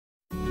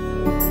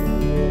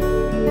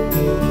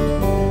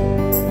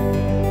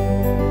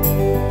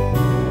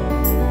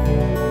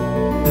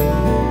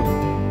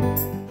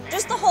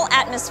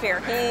atmosphere.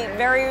 He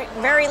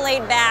very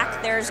laid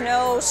back. There's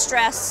no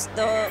stress.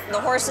 The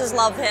horses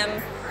love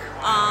him,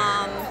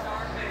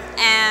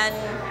 and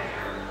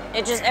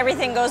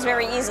everything goes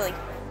very easily.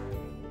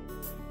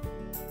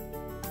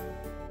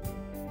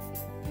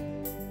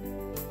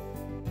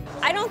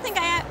 I don't think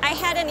I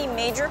had any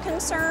major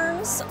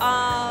concerns.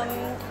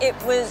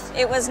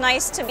 It was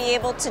nice to be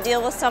able to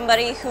deal with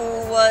somebody who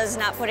was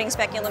not putting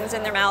speculums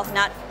in their mouth,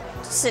 not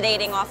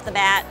sedating off the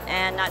bat,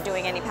 and not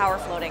doing any power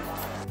floating.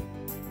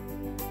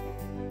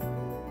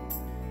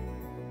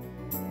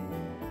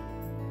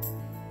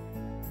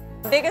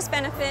 The biggest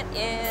benefit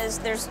is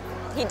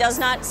he does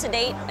not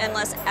sedate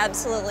unless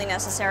absolutely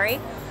necessary,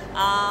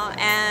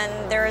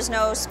 and there is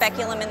no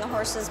speculum in the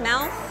horse's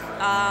mouth.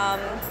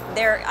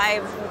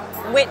 I've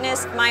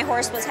witnessed my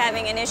horse was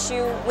having an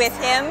issue with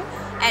him,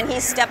 and he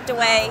stepped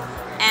away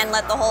and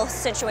let the whole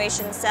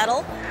situation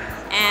settle,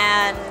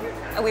 and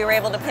we were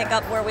able to pick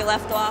up where we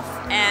left off,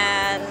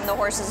 and the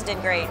horses did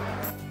great.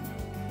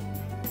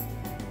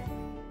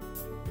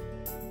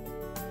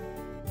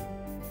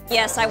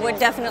 Yes, I would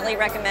definitely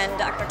recommend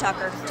Dr.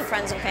 Tucker to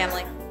friends and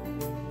family.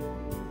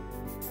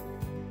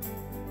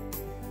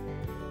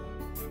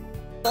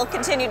 We'll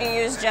continue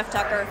to use Geoff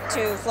Tucker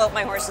to float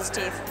my horse's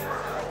teeth.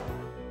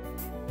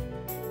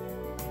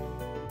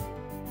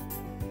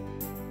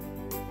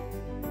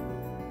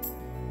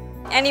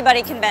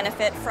 Anybody can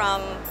benefit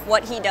from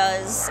what he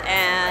does,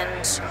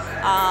 and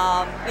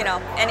you know,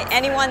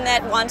 anyone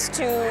that wants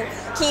to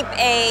keep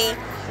a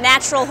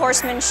natural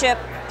horsemanship,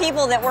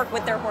 people that work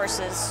with their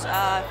horses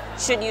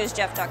should use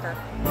Geoff Tucker.